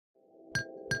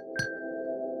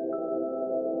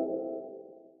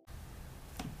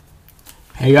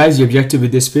Hey guys, the objective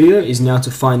of this video is now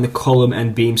to find the column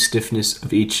and beam stiffness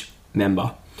of each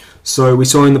member. So we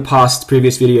saw in the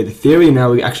previous video the theory,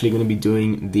 now we're actually going to be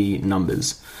doing the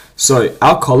numbers. So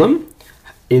our column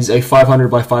is a 500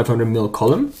 by 500 mil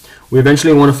column. We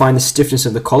eventually want to find the stiffness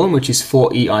of the column, which is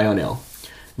 4 EI on L.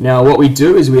 Now what we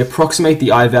do is we approximate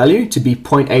the I value to be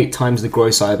 0.8 times the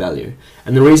gross I value.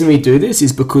 And the reason we do this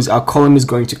is because our column is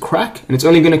going to crack, and it's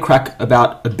only going to crack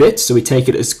about a bit, so we take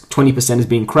it as 20% as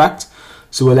being cracked.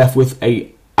 So we're left with an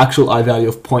actual I value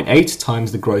of 0.8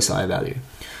 times the gross I value.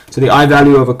 So the I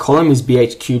value of a column is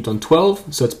BH cubed on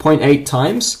 12. So it's 0.8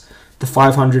 times the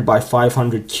 500 by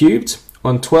 500 cubed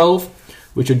on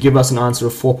 12, which would give us an answer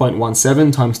of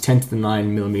 4.17 times 10 to the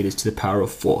 9 millimeters to the power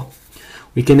of 4.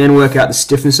 We can then work out the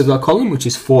stiffness of our column, which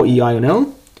is 4 EI on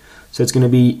L. So it's going to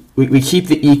be, we keep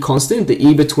the E constant. The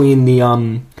E between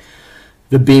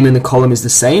the beam and the column is the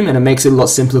same, and it makes it a lot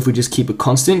simpler if we just keep it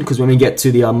constant, because when we get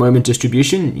to the moment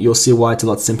distribution, you'll see why it's a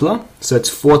lot simpler. So it's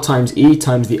 4 times E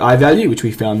times the I value, which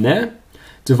we found there,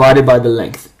 divided by the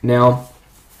length. Now,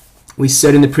 we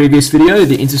said in the previous video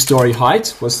the interstory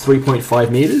height was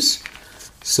 3.5 meters.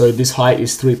 So this height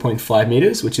is 3.5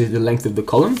 meters, which is the length of the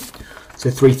column. So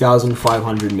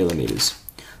 3,500 millimeters.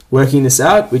 Working this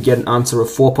out, we get an answer of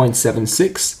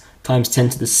 4.76 times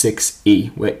 10 to the 6 E,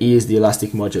 where E is the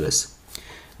elastic modulus.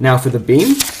 Now for the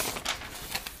beam,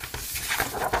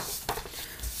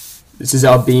 this is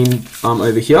our beam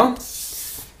over here.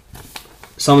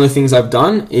 Some of the things I've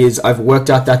done is I've worked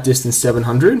out that distance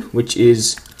 700, which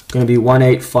is going to be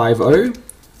 1850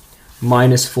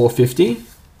 minus 450,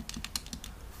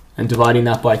 and dividing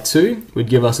that by 2 would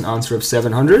give us an answer of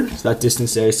 700. So that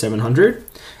distance there is 700.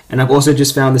 And I've also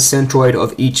just found the centroid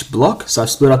of each block. So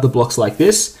I've split up the blocks like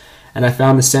this, and I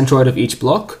found the centroid of each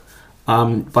block.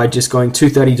 By just going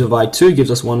 230 divide 2 gives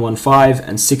us 115,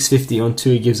 and 650 on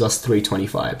 2 gives us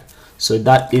 325. So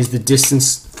that is the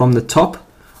distance from the top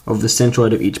of the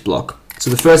centroid of each block. So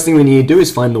the first thing we need to do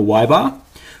is find the Y bar.